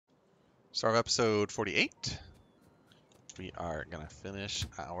Start of episode 48. We are gonna finish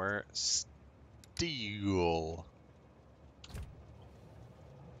our steel.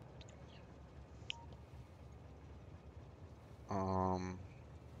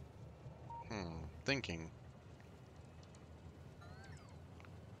 Thinking.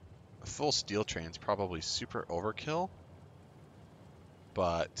 A full steel train is probably super overkill,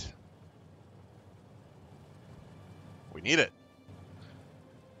 but we need it.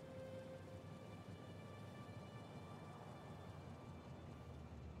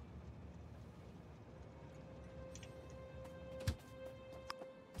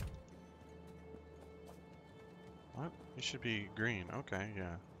 What? It should be green. Okay,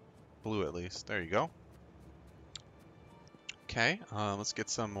 yeah. Blue at least. There you go. Okay, let's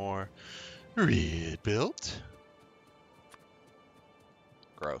get some more red built.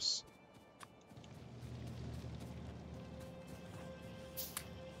 Gross.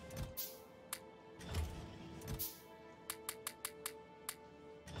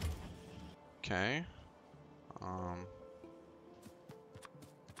 Okay.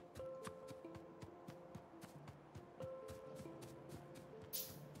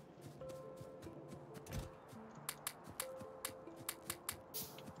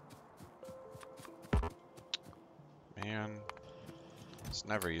 Man, it's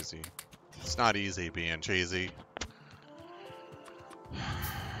never easy. It's not easy being cheesy.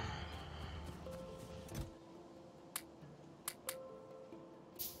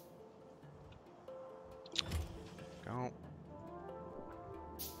 Go.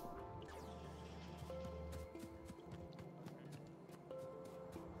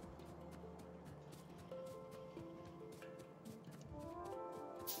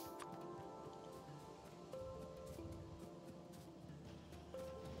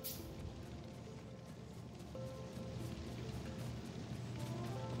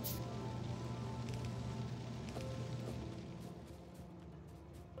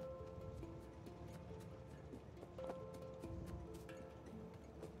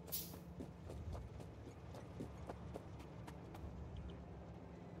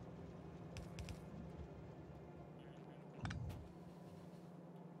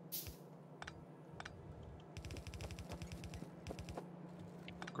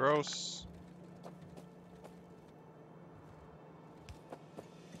 Gross.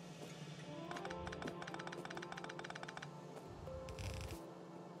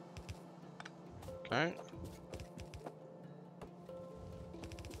 Okay.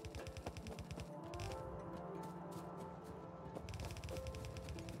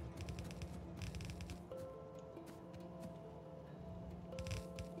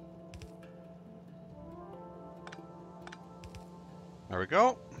 There we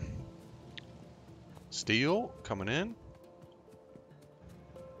go. Steel coming in.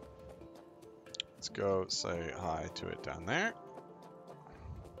 Let's go say hi to it down there.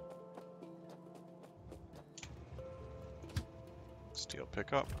 Steel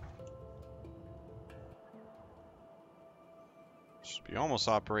pickup. Should be almost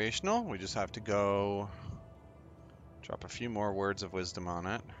operational. We just have to go drop a few more words of wisdom on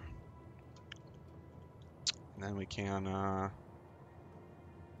it. And then we can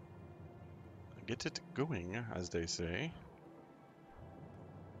get it going, as they say.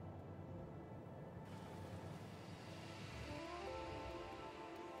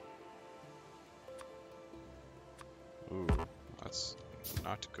 Ooh, that's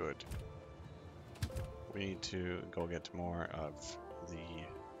not good. We need to go get more of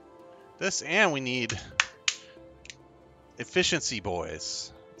this, and we need efficiency,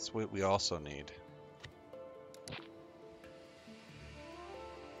 boys. That's what we also need.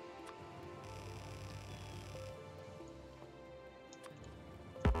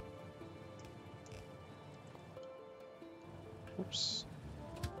 Oops.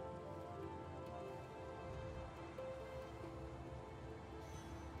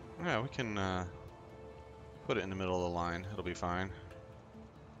 Yeah, we can put it in the middle of the line. It'll be fine.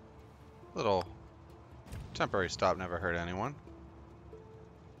 Little temporary stop never hurt anyone.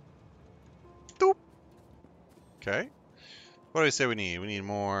 Doop. Okay. What do I say we need? We need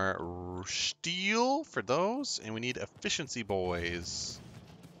more steel for those, and we need efficiency, boys.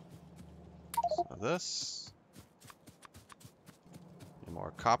 So this. Need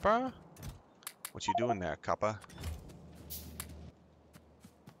more copper. What you doing there, copper?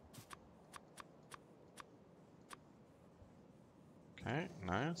 Okay,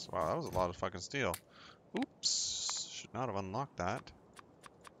 nice. Wow, that was a lot of fucking steel. Oops. Should not have unlocked that.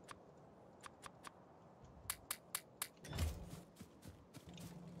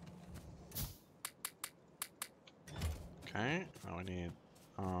 Okay, now we need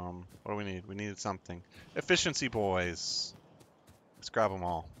What do we need? We needed something. Efficiency boys. Let's grab them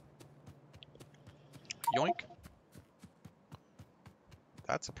all. Yoink.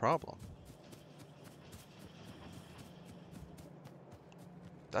 That's a problem.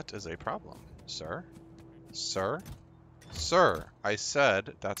 That is a problem, sir. Sir? Sir, I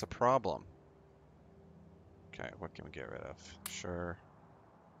said that's a problem. Okay, what can we get rid of? Sure.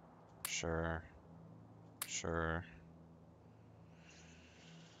 Sure. Sure.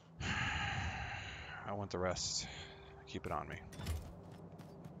 I want the rest. Keep it on me.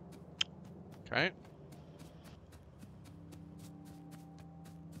 Okay.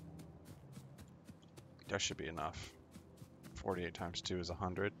 That should be enough. 48 times 2 is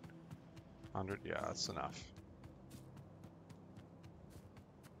 100. 100, yeah, that's enough.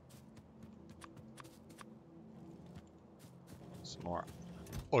 Some more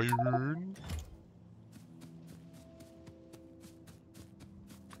iron.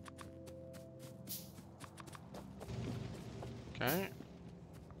 Okay.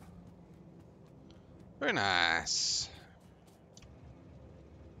 Very nice.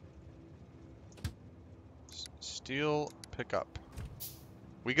 Steel pickup.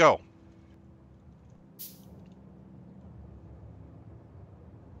 We go.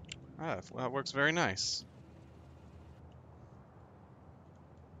 Ah, that works very nice.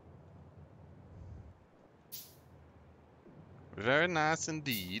 Very nice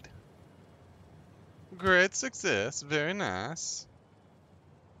indeed. Great success. Very nice.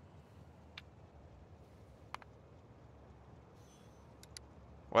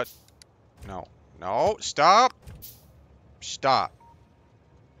 What? No. No, stop! Stop.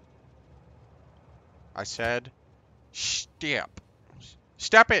 I said, step.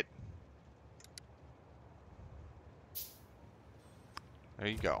 Step it! There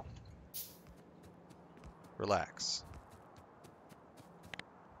you go. Relax.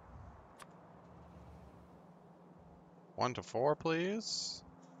 One to 4, please.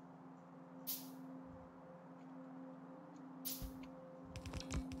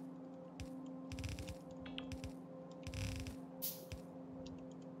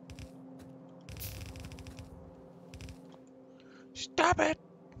 Stop it!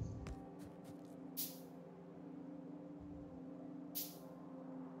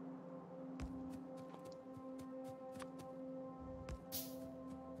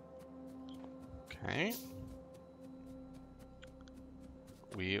 Okay.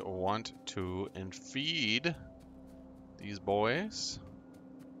 We want to feed these boys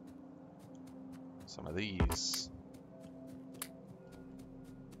some of these.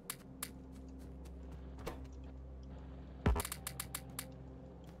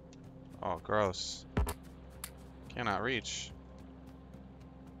 Oh, gross. Cannot reach.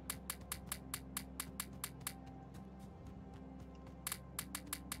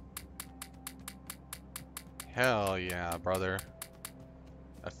 Hell yeah, brother.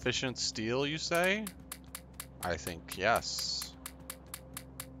 Efficient steel, you say? I think yes.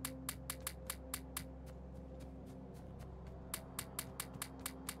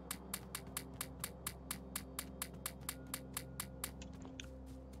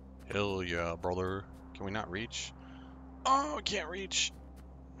 Hell yeah, brother. Can we not reach? Oh, can't reach.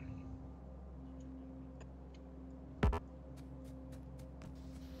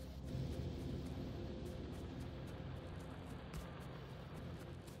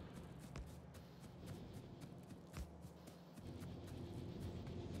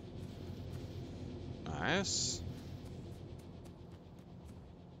 Nice.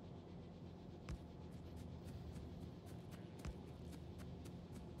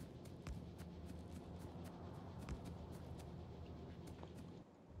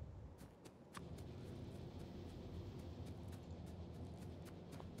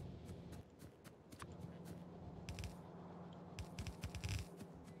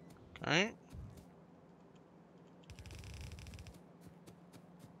 Okay.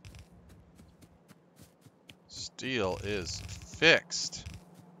 Steel is fixed.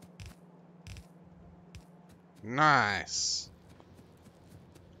 Nice.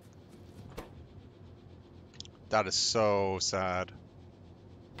 That is so sad.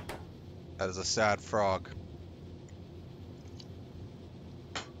 That is a sad frog.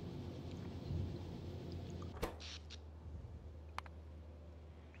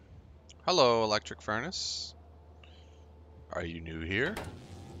 Hello, electric furnace. Are you new here?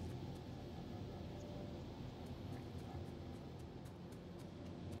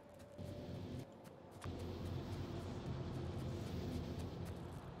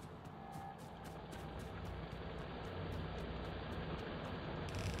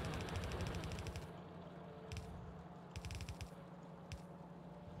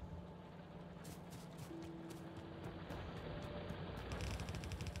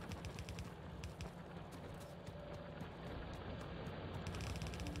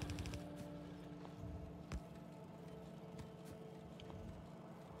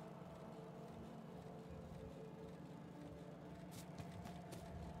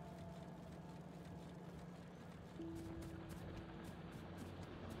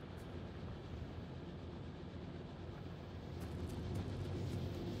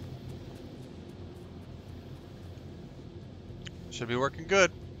 Should be working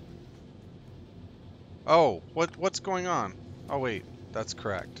good. Oh, what's going on? Oh wait, that's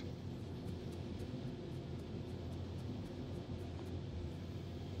correct.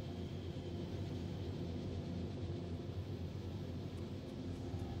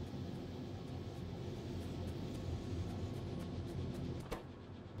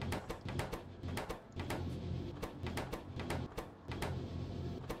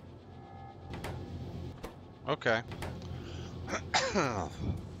 Okay. Well,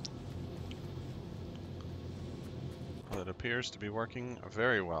 it appears to be working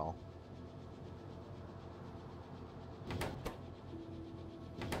very well.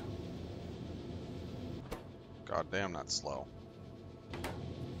 God damn, that's slow.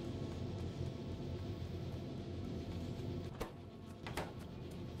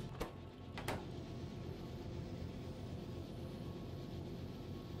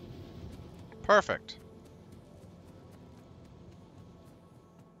 Perfect.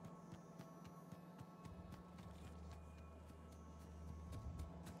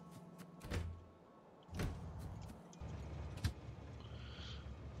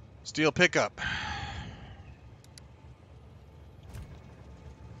 Steel pickup.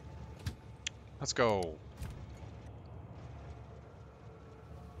 Let's go.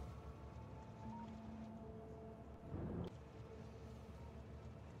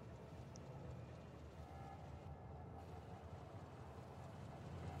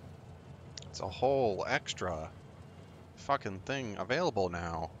 It's a whole extra fucking thing available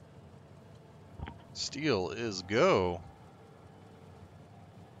now. Steel is go.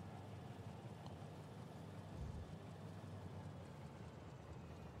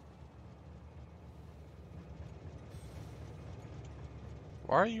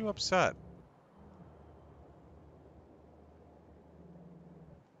 Why are you upset?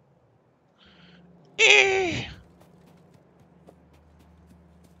 Eh!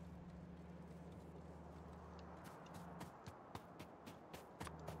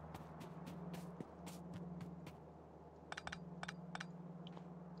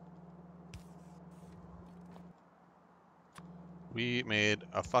 We made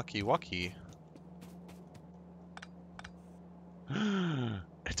a fucky wucky.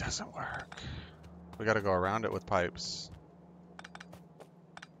 It doesn't work. We gotta go around it with pipes.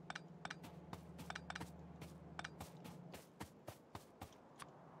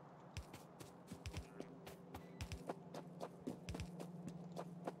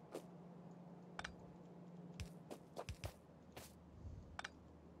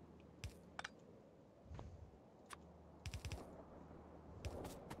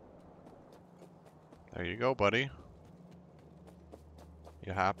 There you go, buddy.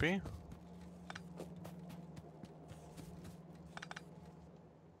 You happy?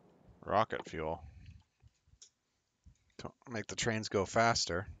 Rocket fuel. Don't make the trains go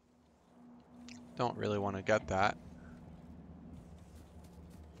faster. Don't really want to get that.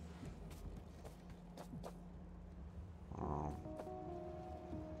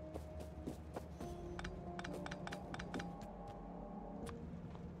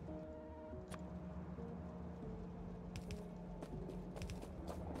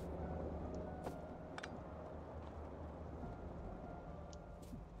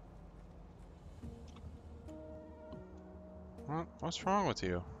 Um, what's wrong with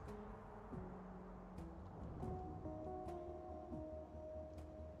you?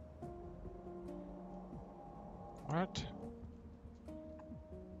 What?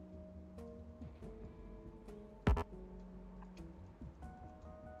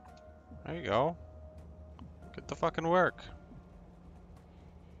 There you go. Get the fucking work.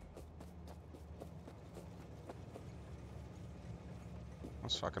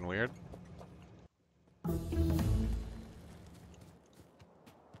 That's fucking weird.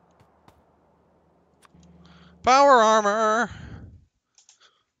 Power armor!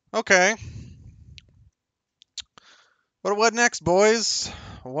 Okay. But what next, boys?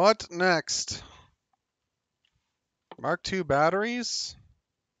 What next? Mark II batteries?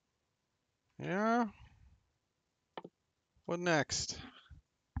 Yeah? What next?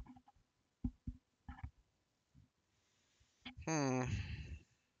 We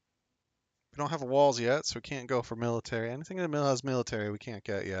don't have walls yet, so we can't go for military. Anything in the middle has military we can't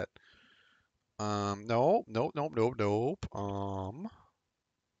get yet. Nope, nope, nope, nope, nope.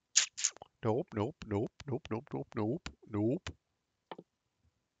 Nope, nope, nope, nope, nope, nope, nope, nope.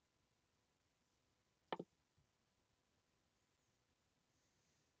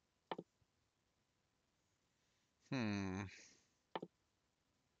 Hmm.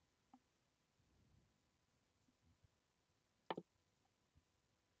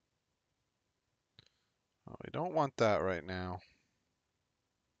 Oh, we don't want that right now.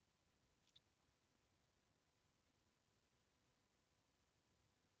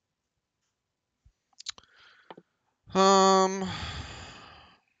 Um,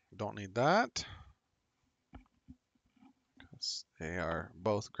 don't need that. 'Cause they are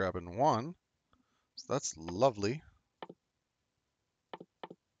both grabbing one. So that's lovely.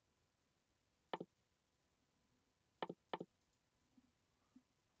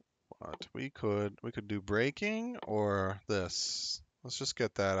 But we could do braking or this. Let's just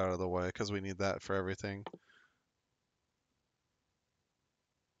get that out of the way because we need that for everything.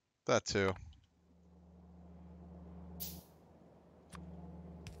 That too.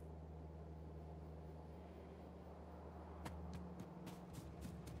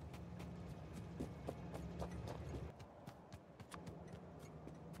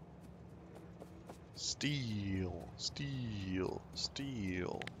 Steel, steel,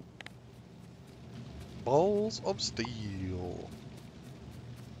 steel. Balls of steel.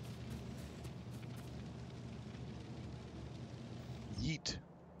 Yeet.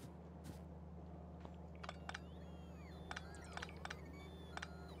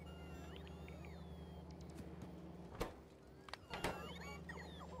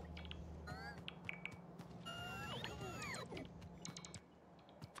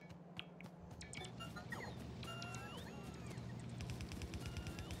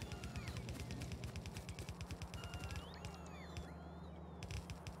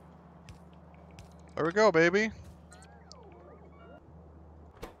 There we go, baby.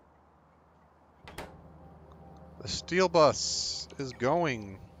 The steel bus is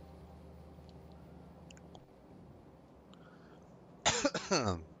going.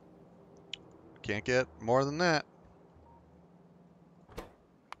 Can't get more than that.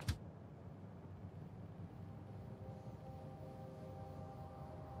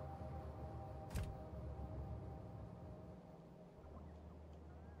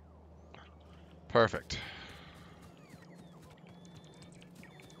 Perfect.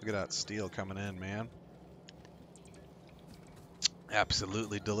 Look at that steel coming in, man.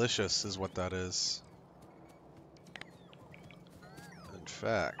 Absolutely delicious is what that is. In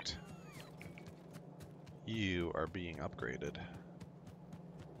fact, you are being upgraded.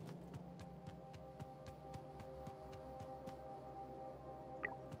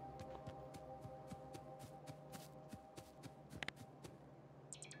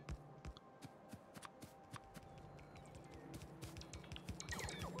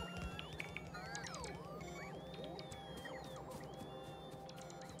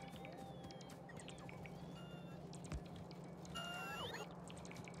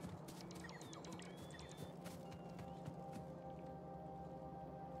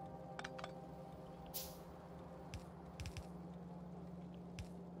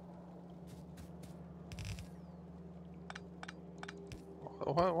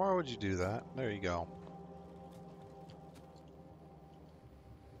 Why would you do that? There you go.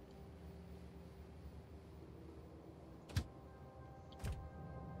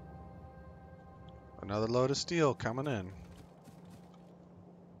 Another load of steel coming in.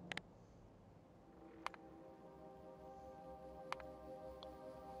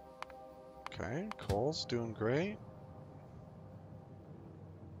 Okay, coal's doing great.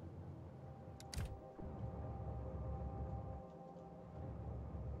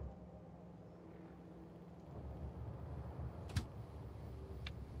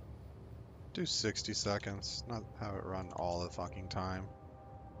 Do 60 seconds, not have it run all the fucking time.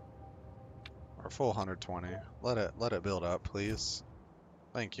 Or full 120. Let it build up, please.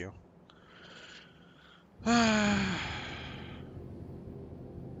 Thank you.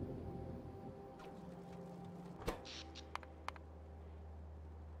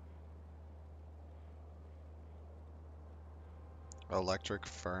 Electric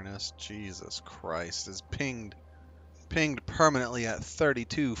furnace, Jesus Christ, is pinged permanently at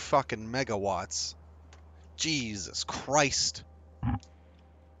 32 fucking megawatts. Jesus Christ.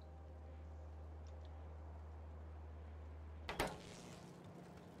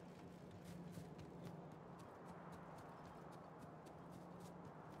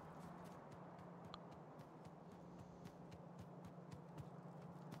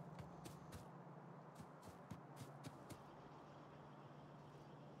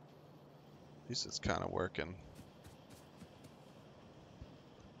 At least it's kind of working.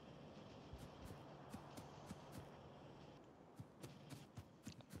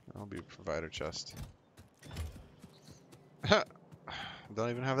 That'll be a provider chest. Don't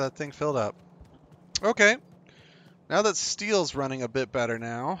even have that thing filled up. Okay. Now that steel's running a bit better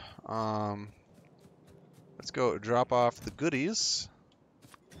now, let's go drop off the goodies.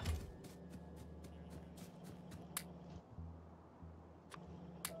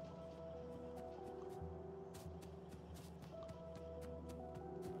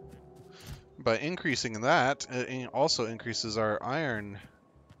 By increasing that, it also increases our iron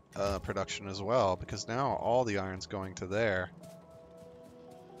production as well, because now all the iron's going to there.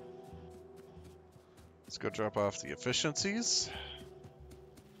 Let's go drop off the efficiencies.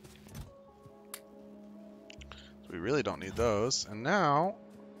 We really don't need those. And now,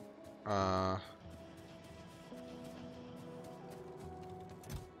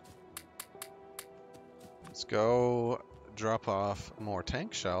 let's go drop off more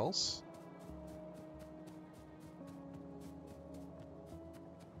tank shells.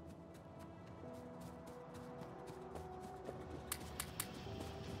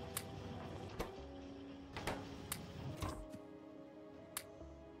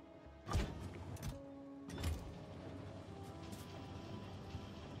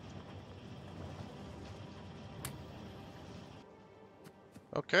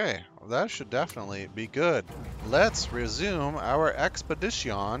 Okay, well, that should definitely be good. Let's resume our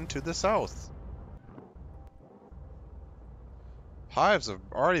expedition to the south. Hives have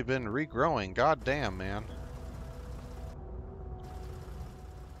already been regrowing. God damn, man.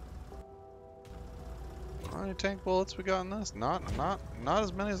 How many tank bullets we got in this? Not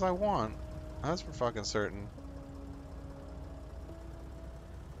as many as I want. That's for fucking certain.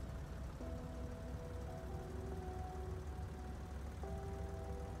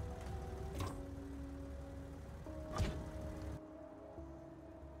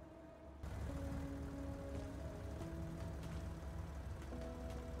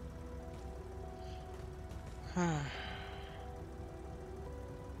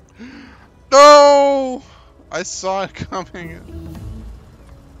 No! I saw it coming.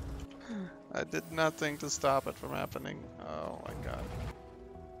 I did nothing to stop it from happening. Oh my god.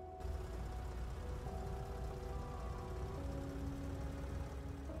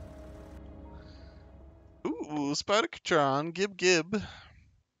 Ooh, Spider-Catron, gib.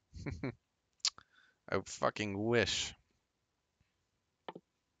 I fucking wish.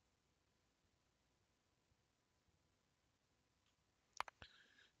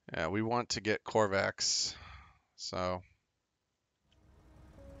 Yeah, we want to get Corvax, so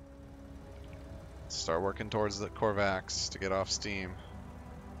start working towards the Corvax to get off Steam.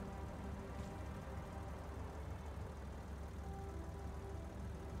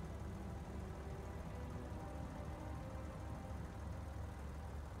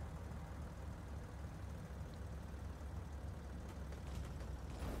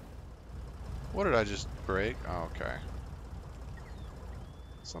 What did I just break? Oh, okay.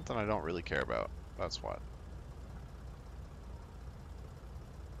 Something I don't really care about. That's what.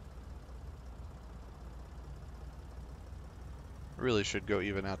 Really should go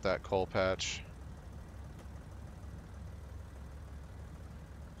even out that coal patch.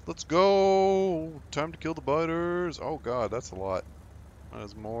 Let's go! Time to kill the biters! Oh god, that's a lot. That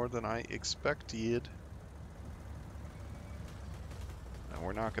is more than I expected. And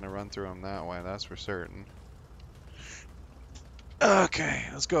we're not going to run through them that way, that's for certain. Okay,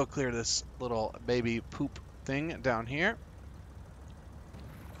 let's go clear this little baby poop thing down here.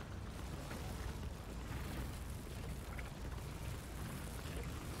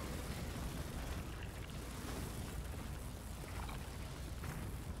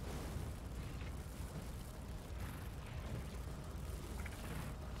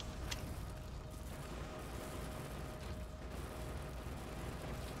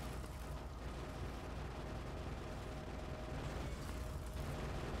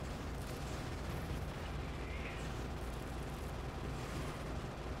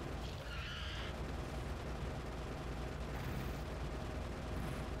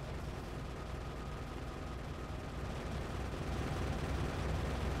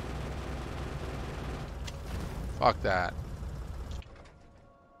 Fuck that.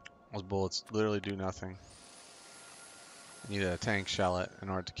 Those bullets literally do nothing. You need a tank shell it in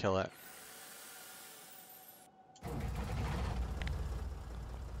order to kill it.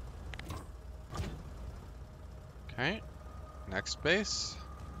 Okay. Next base.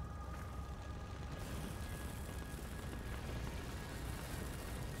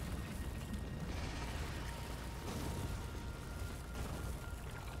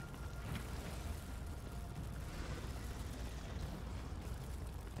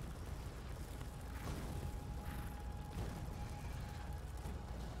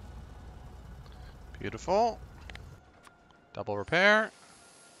 Beautiful. Double repair.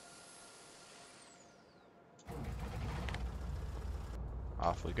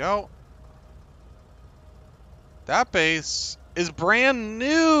 Off we go. That base is brand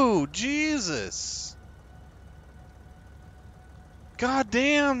new. Jesus. God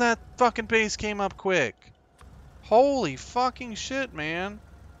damn, that fucking base came up quick. Holy fucking shit, man.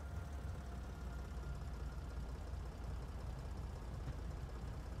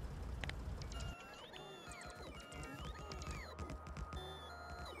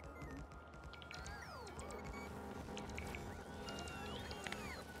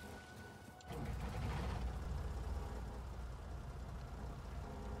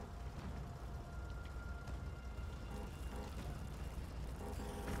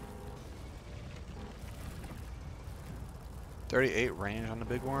 38 range on the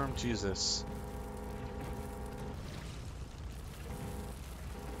big worm? Jesus.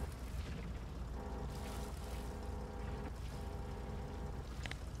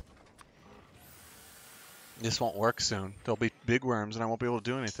 This won't work soon. There'll be big worms and I won't be able to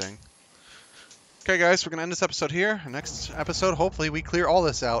do anything. Okay, guys, we're going to end this episode here. Next episode, hopefully, we clear all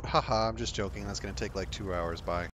this out. Haha, I'm just joking. That's going to take like 2 hours. Bye.